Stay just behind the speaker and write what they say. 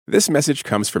This message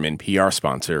comes from NPR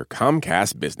sponsor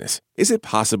Comcast Business. Is it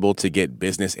possible to get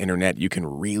business internet you can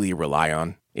really rely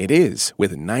on? It is,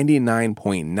 with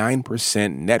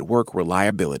 99.9% network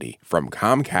reliability from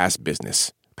Comcast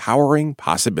Business, powering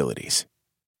possibilities.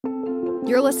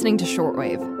 You're listening to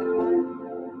Shortwave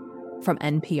from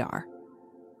NPR.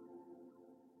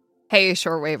 Hey,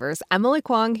 Shortwavers, Emily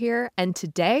Kwong here, and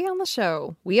today on the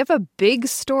show, we have a big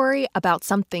story about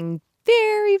something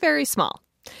very, very small.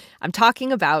 I'm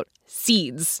talking about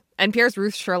seeds. NPR's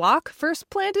Ruth Sherlock first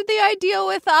planted the idea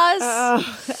with us.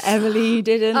 Oh, Emily, you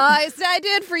didn't. I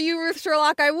did for you, Ruth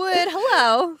Sherlock. I would.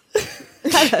 Hello.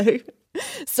 Hello.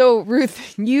 So,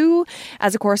 Ruth, you,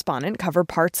 as a correspondent, cover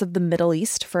parts of the Middle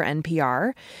East for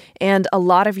NPR, and a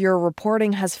lot of your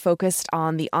reporting has focused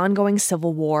on the ongoing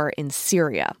civil war in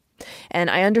Syria. And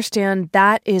I understand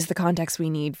that is the context we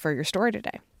need for your story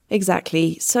today.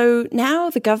 Exactly. So now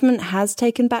the government has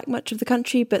taken back much of the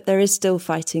country, but there is still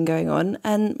fighting going on,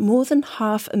 and more than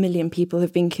 500,000 people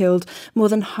have been killed. More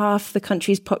than half the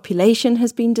country's population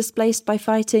has been displaced by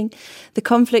fighting. The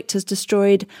conflict has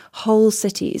destroyed whole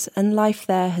cities, and life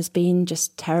there has been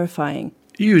just terrifying.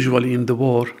 Usually in the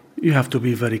war, you have to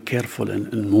be very careful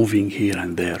in moving here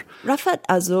and there. Rafat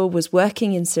Azor was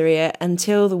working in Syria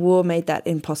until the war made that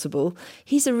impossible.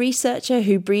 He's a researcher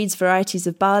who breeds varieties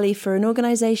of barley for an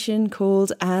organisation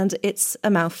called, and it's a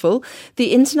mouthful,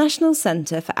 the International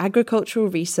Centre for Agricultural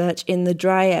Research in the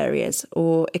Dry Areas,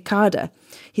 or ICARDA.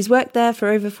 He's worked there for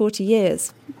over 40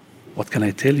 years. What can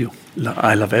I tell you?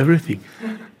 I love everything.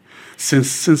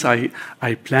 Since I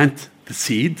plant the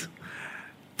seed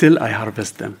till I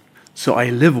harvest them. So I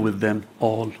live with them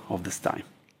all of this time.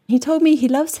 He told me he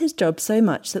loves his job so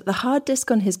much that the hard disk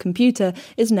on his computer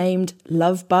is named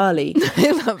Love Barley.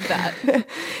 I love that.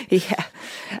 Yeah.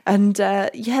 And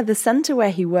the centre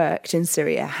where he worked in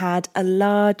Syria had a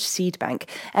large seed bank.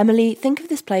 Emily, think of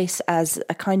this place as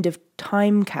a kind of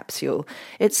time capsule.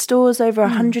 It stores over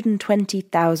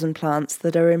 120,000 plants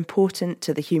that are important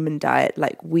to the human diet,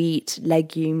 like wheat,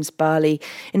 legumes, barley.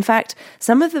 In fact,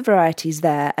 some of the varieties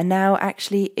there are now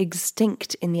actually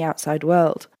extinct in the outside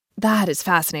world. That is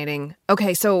fascinating.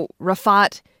 Okay, so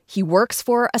Rafat, he works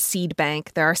for a seed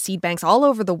bank. There are seed banks all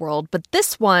over the world, but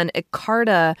this one,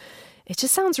 ICARDA, it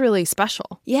just sounds really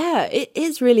special. Yeah, it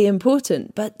is really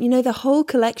important, but, the whole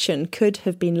collection could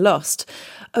have been lost.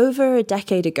 Over a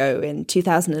decade ago, in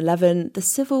 2011, the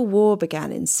civil war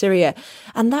began in Syria,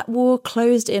 and that war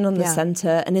closed in on the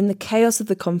centre, and in the chaos of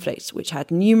the conflict, which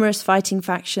had numerous fighting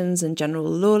factions and general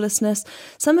lawlessness,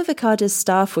 some of ICARDA's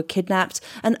staff were kidnapped,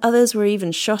 and others were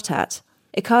even shot at.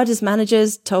 ICARDA's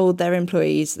managers told their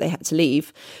employees they had to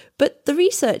leave. But the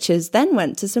researchers then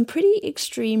went to some pretty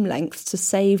extreme lengths to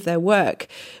save their work.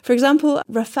 For example,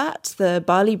 Rafat, the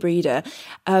barley breeder,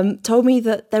 told me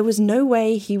that there was no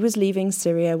way he was leaving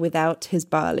Syria without his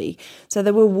barley. So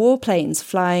there were warplanes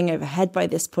flying overhead by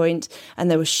this point, and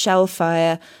there was shell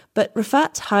fire. But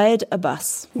Rafat hired a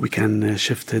bus. We can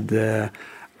shifted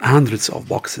hundreds of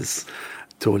boxes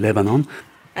to Lebanon.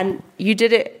 And you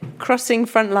did it crossing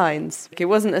front lines. It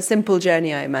wasn't a simple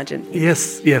journey, I imagine.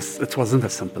 Yes, it wasn't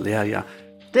as simple, yeah.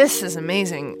 This is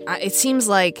amazing. It seems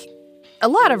like a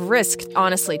lot of risk,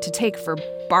 honestly, to take for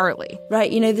barley.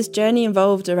 Right, this journey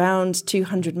involved around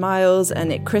 200 miles,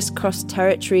 and it crisscrossed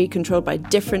territory controlled by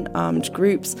different armed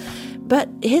groups. But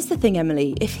here's the thing,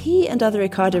 Emily. If he and other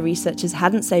ICARDA researchers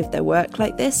hadn't saved their work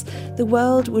like this, the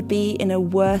world would be in a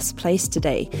worse place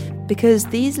today. Because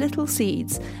these little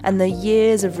seeds and the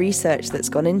years of research that's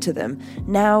gone into them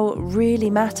now really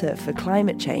matter for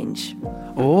climate change.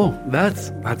 Oh, that's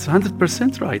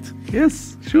 100% right.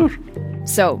 Yes, sure.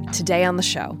 So, today on the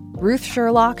show, Ruth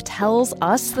Sherlock tells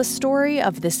us the story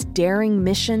of this daring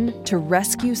mission to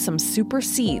rescue some super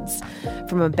seeds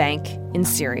from a bank in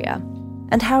Syria,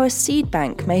 and how a seed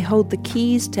bank may hold the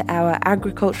keys to our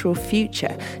agricultural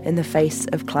future in the face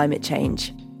of climate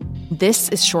change. This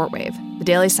is Shortwave, the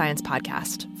daily science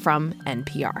podcast from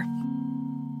NPR.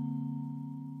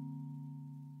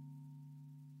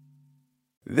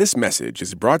 This message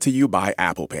is brought to you by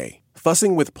Apple Pay.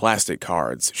 Fussing with plastic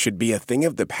cards should be a thing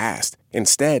of the past.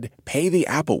 Instead, pay the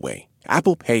Apple way.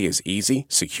 Apple Pay is easy,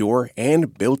 secure,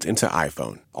 and built into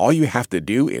iPhone. All you have to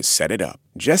do is set it up.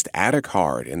 Just add a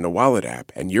card in the Wallet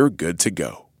app and you're good to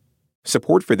go.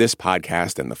 Support for this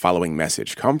podcast and the following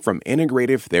message come from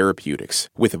Integrative Therapeutics,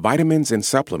 with vitamins and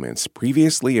supplements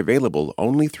previously available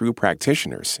only through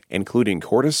practitioners, including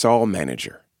Cortisol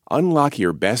Manager. Unlock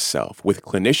your best self with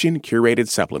clinician-curated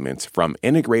supplements from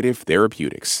Integrative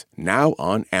Therapeutics, now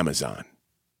on Amazon.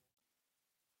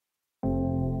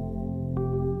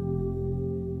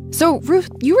 So, Ruth,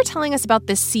 you were telling us about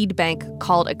this seed bank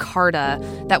called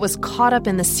Akarda that was caught up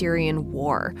in the Syrian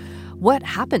war. What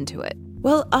happened to it?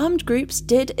 Well, armed groups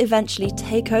did eventually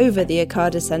take over the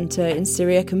Akarda Center in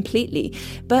Syria completely,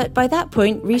 but by that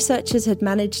point, researchers had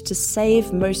managed to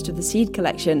save most of the seed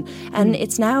collection, and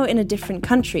it's now in a different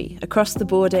country, across the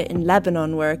border in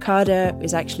Lebanon, where Akarda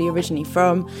is actually originally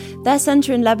from. Their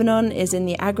center in Lebanon is in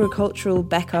the agricultural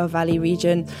Bekaa Valley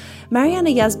region. Mariana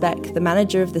Yazbek, the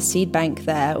manager of the seed bank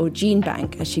there, or gene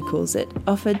bank as she calls it,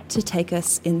 offered to take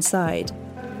us inside.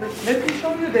 Let me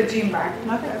show you the gene bank.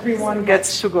 Not everyone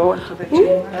gets to go into the gene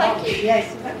bank. Thank you.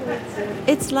 Yes.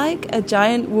 It's like a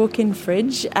giant walk-in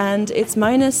fridge, and it's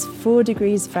minus 4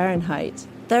 degrees Fahrenheit.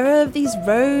 There are these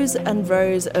rows and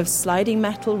rows of sliding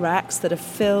metal racks that are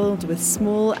filled with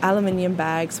small aluminium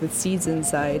bags with seeds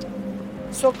inside.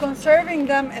 So conserving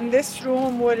them in this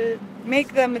room will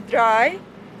make them dry,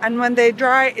 and when they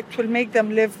dry, it will make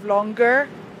them live longer.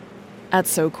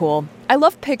 That's so cool. I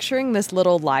love picturing this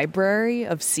little library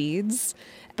of seeds.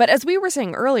 But as we were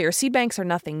saying earlier, seed banks are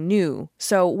nothing new.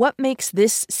 So what makes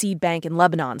this seed bank in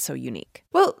Lebanon so unique?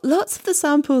 Well, lots of the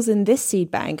samples in this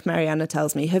seed bank, Mariana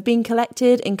tells me, have been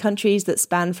collected in countries that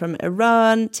span from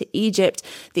Iran to Egypt,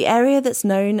 the area that's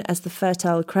known as the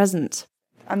Fertile Crescent.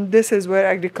 And this is where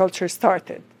agriculture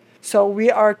started. So we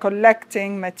are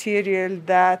collecting material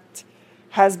that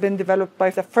has been developed by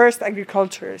the first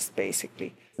agriculturists,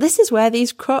 basically. This is where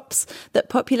these crops that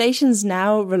populations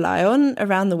now rely on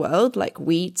around the world, like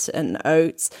wheat and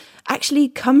oats, actually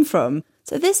come from.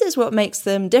 So this is what makes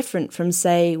them different from,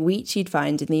 say, wheat you'd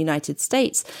find in the United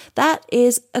States. That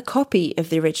is a copy of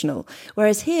the original.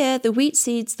 Whereas here, the wheat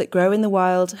seeds that grow in the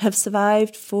wild have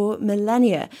survived for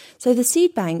millennia. So the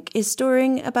seed bank is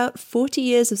storing about 40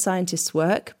 years of scientists'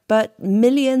 work, but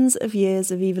millions of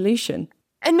years of evolution.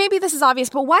 And maybe this is obvious,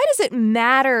 but why does it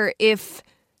matter if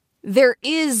there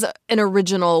is an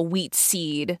original wheat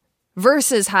seed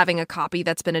versus having a copy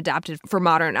that's been adapted for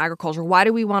modern agriculture? Why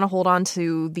do we want to hold on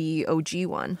to the OG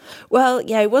one? Well,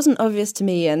 yeah, it wasn't obvious to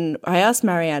me, and I asked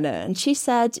Mariana, and she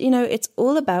said, it's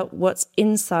all about what's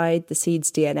inside the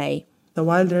seed's DNA. The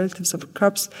wild relatives of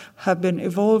crops have been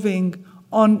evolving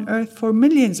on Earth for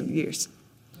millions of years,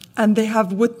 and they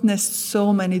have witnessed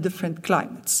so many different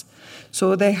climates.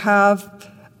 So they have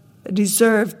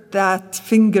reserved that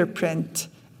fingerprint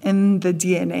in the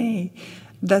DNA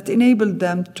that enabled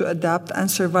them to adapt and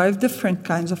survive different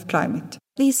kinds of climate.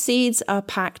 These seeds are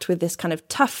packed with this kind of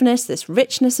toughness, this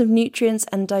richness of nutrients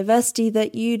and diversity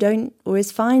that you don't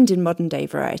always find in modern-day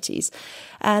varieties.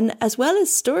 And as well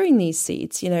as storing these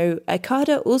seeds,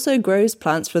 Akarda also grows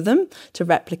plants for them to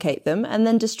replicate them and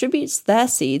then distributes their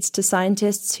seeds to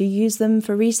scientists who use them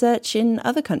for research in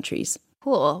other countries.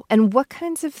 Cool. And what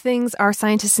kinds of things are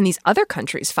scientists in these other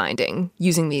countries finding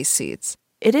using these seeds?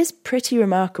 It is pretty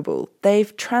remarkable.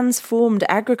 They've transformed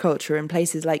agriculture in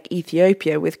places like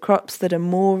Ethiopia with crops that are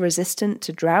more resistant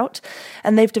to drought,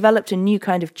 and they've developed a new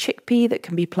kind of chickpea that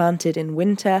can be planted in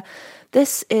winter.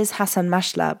 This is Hassan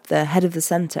Mashlab, the head of the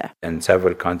center. In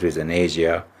several countries in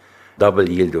Asia, double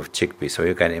yield of chickpea, so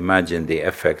you can imagine the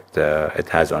effect it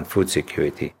has on food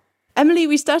security. Emily,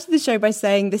 we started the show by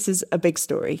saying this is a big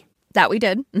story. That we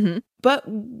did. Mm-hmm. But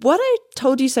what I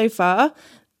told you so far,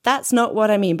 that's not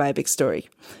what I mean by a big story.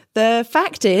 The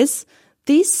fact is,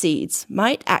 these seeds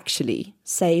might actually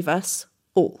save us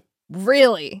all.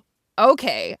 Really?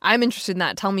 Okay, I'm interested in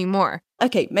that. Tell me more.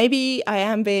 Okay, maybe I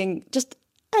am being just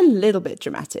a little bit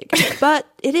dramatic, but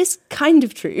it is kind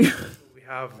of true. We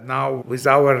have now, with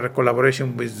our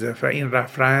collaboration with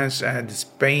France and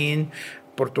Spain,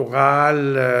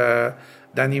 Portugal,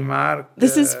 Denmark.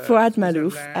 This is Fouad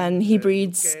Malouf, and he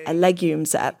breeds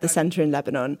legumes at the center in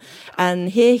Lebanon. And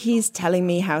here he's telling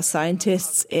me how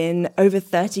scientists in over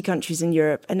 30 countries in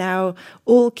Europe are now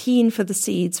all keen for the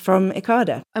seeds from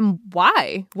Akarda. And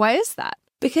why? Why is that?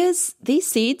 Because these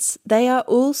seeds, they are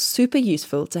all super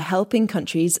useful to helping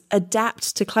countries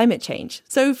adapt to climate change.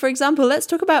 So, for example, let's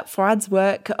talk about Fouad's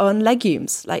work on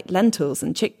legumes like lentils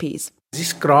and chickpeas.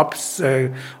 These crops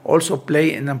also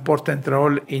play an important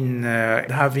role in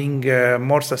having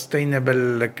more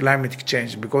sustainable climate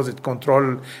change because it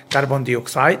controls carbon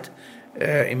dioxide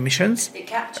emissions.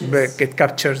 It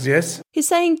captures, yes. He's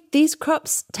saying these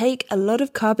crops take a lot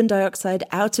of carbon dioxide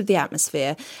out of the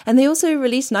atmosphere, and they also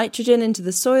release nitrogen into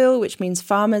the soil, which means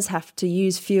farmers have to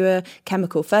use fewer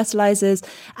chemical fertilizers.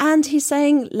 And he's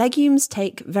saying legumes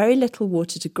take very little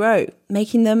water to grow,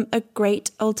 making them a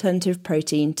great alternative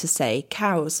protein to, say,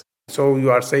 cows. So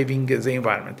you are saving the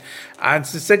environment. And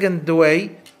the second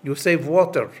way, you save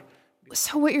water.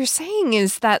 So what you're saying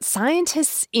is that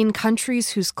scientists in countries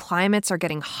whose climates are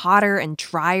getting hotter and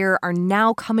drier are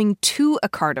now coming to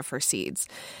Acarta for seeds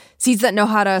that know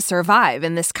how to survive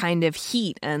in this kind of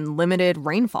heat and limited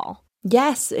rainfall.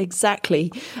 Yes,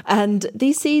 exactly. And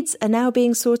these seeds are now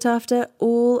being sought after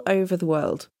all over the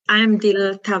world. I am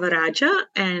Dil Tavaraja,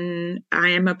 and I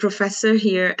am a professor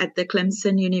here at the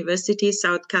Clemson University,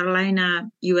 South Carolina,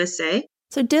 USA.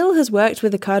 So Dil has worked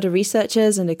with Acarta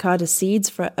researchers and Acarta seeds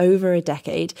for over a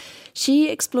decade. She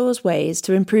explores ways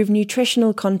to improve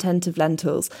nutritional content of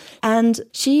lentils, and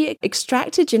she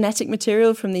extracted genetic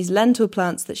material from these lentil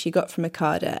plants that she got from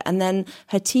Acarta, and then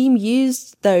her team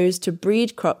used those to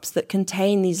breed crops that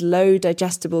contain these low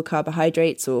digestible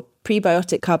carbohydrates or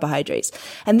prebiotic carbohydrates.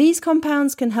 And these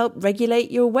compounds can help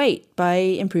regulate your weight by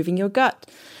improving your gut.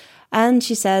 And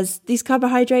she says these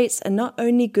carbohydrates are not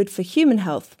only good for human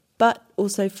health, but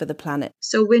also for the planet.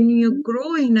 So when you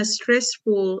grow in a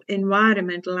stressful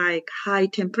environment like high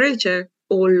temperature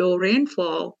or low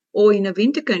rainfall, or in a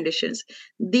winter conditions,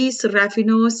 these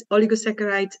raffinose,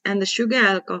 oligosaccharides, and the sugar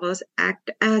alcohols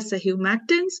act as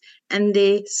humectants, and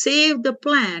they save the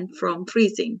plant from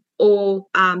freezing or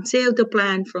save the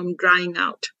plant from drying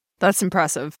out. That's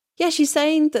impressive. Yeah, she's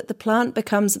saying that the plant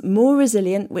becomes more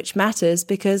resilient, which matters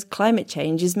because climate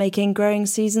change is making growing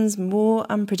seasons more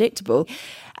unpredictable.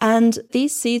 And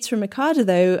these seeds from Acarta,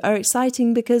 though, are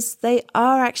exciting because they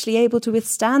are actually able to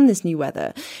withstand this new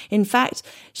weather. In fact,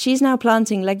 she's now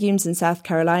planting legumes in South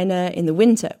Carolina in the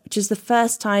winter, which is the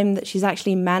first time that she's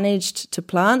actually managed to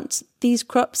plant these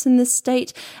crops in this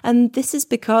state. And this is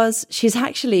because she's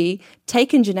actually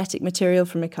taken genetic material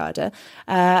from Acarta,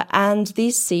 and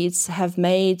these seeds have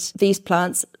made these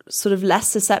plants sort of less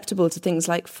susceptible to things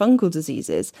like fungal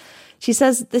diseases. She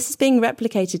says this is being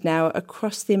replicated now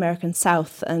across the American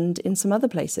South and in some other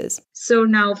places. So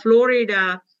now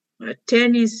Florida,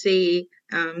 Tennessee,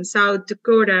 South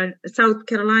Dakota, South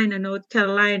Carolina, North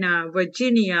Carolina,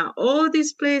 Virginia, all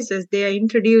these places, they are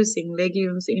introducing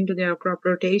legumes into their crop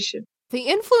rotation. The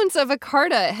influence of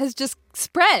Acarta has just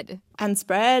spread. And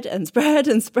spread and spread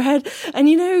and spread. And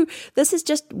you know, this is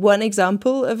just one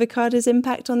example of Acarta's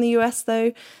impact on the US,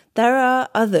 though. There are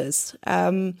others.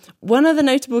 One other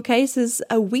notable case is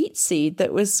a wheat seed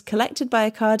that was collected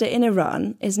by Acarta in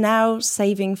Iran is now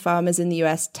saving farmers in the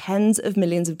US tens of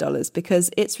millions of dollars because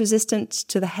it's resistant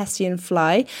to the Hessian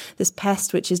fly, this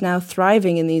pest which is now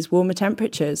thriving in these warmer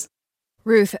temperatures.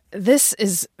 Ruth, this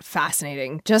is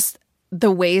fascinating. Just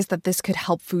the ways that this could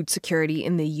help food security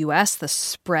in the US, the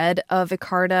spread of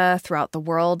Acarta throughout the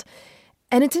world.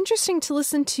 And it's interesting to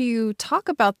listen to you talk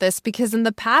about this because in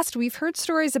the past, we've heard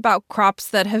stories about crops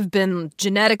that have been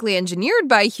genetically engineered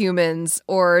by humans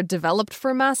or developed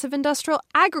for massive industrial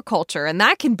agriculture, and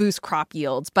that can boost crop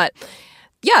yields. But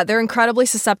yeah, they're incredibly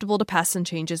susceptible to pests and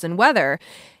changes in weather.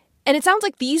 And it sounds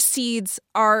like these seeds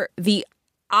are the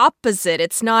opposite.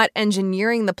 It's not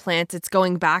engineering the plants, it's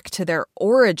going back to their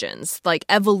origins. Like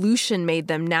evolution made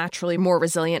them naturally more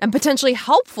resilient and potentially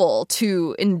helpful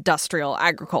to industrial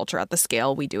agriculture at the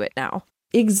scale we do it now.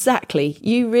 Exactly.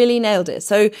 You really nailed it.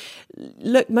 So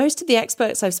look, most of the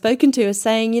experts I've spoken to are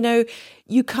saying, you know,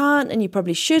 you can't and you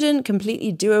probably shouldn't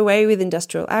completely do away with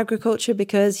industrial agriculture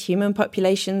because human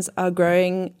populations are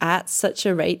growing at such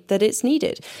a rate that it's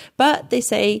needed. But they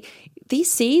say these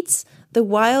seeds, the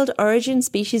wild origin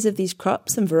species of these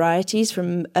crops and varieties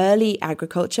from early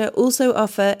agriculture also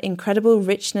offer incredible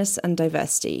richness and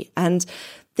diversity. And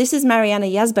this is Mariana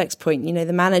Yazbek's point, you know,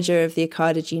 the manager of the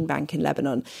Acarta Gene Bank in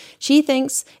Lebanon. She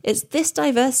thinks it's this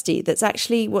diversity that's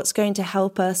actually what's going to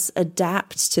help us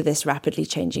adapt to this rapidly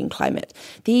changing climate.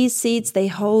 These seeds, they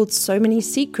hold so many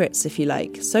secrets, if you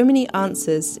like, so many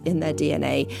answers in their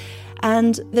DNA.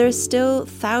 And there are still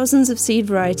thousands of seed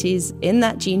varieties in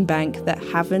that gene bank that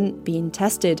haven't been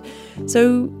tested.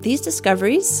 So these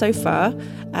discoveries so far,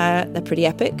 they're pretty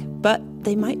epic, but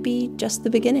they might be just the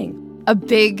beginning. A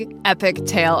big, epic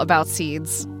tale about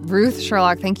seeds. Ruth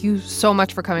Sherlock, thank you so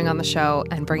much for coming on the show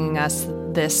and bringing us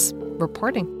this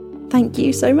reporting. Thank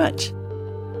you so much.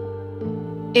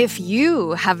 If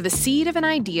you have the seed of an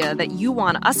idea that you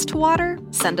want us to water,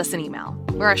 send us an email.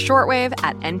 We're at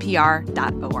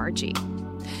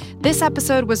shortwave@npr.org. This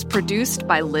episode was produced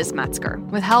by Liz Metzger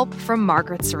with help from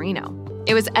Margaret Serino.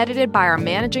 It was edited by our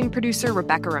managing producer,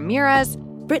 Rebecca Ramirez.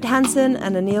 Britt Hansen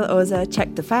and Anil Oza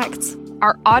checked the facts.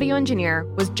 Our audio engineer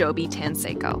was Joby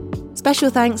Tanseko.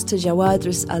 Special thanks to Jawad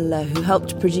Ris-Allah, who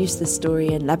helped produce this story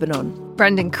in Lebanon.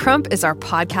 Brendan Crump is our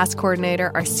podcast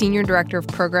coordinator. Our senior director of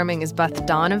programming is Beth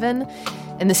Donovan.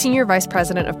 And the senior vice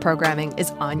president of programming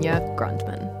is Anya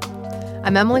Grundman.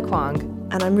 I'm Emily Kwong.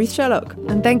 And I'm Ruth Sherlock.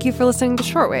 And thank you for listening to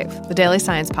Shortwave, the daily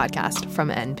science podcast from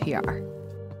NPR.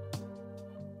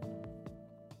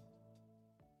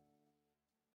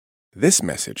 This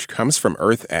message comes from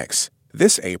EarthX.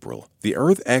 This April, the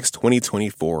EarthX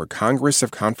 2024 Congress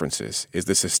of Conferences is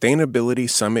the sustainability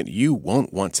summit you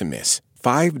won't want to miss.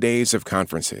 5 days of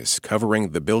conferences covering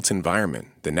the built environment,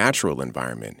 the natural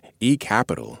environment,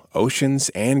 e-capital, oceans,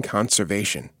 and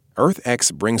conservation.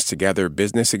 EarthX brings together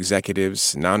business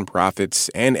executives, nonprofits,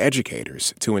 and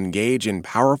educators to engage in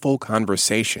powerful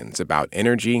conversations about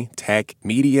energy, tech,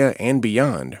 media, and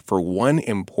beyond for one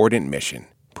important mission: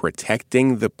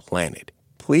 protecting the planet.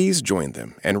 Please join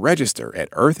them and register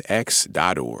at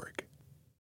earthx.org.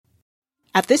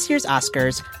 At this year's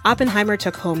Oscars, Oppenheimer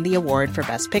took home the award for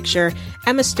Best Picture,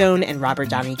 Emma Stone and Robert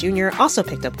Downey Jr. also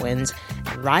picked up wins,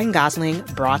 and Ryan Gosling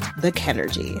brought the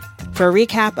Kenergy. For a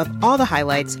recap of all the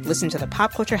highlights, listen to the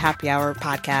Pop Culture Happy Hour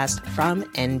podcast from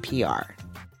NPR.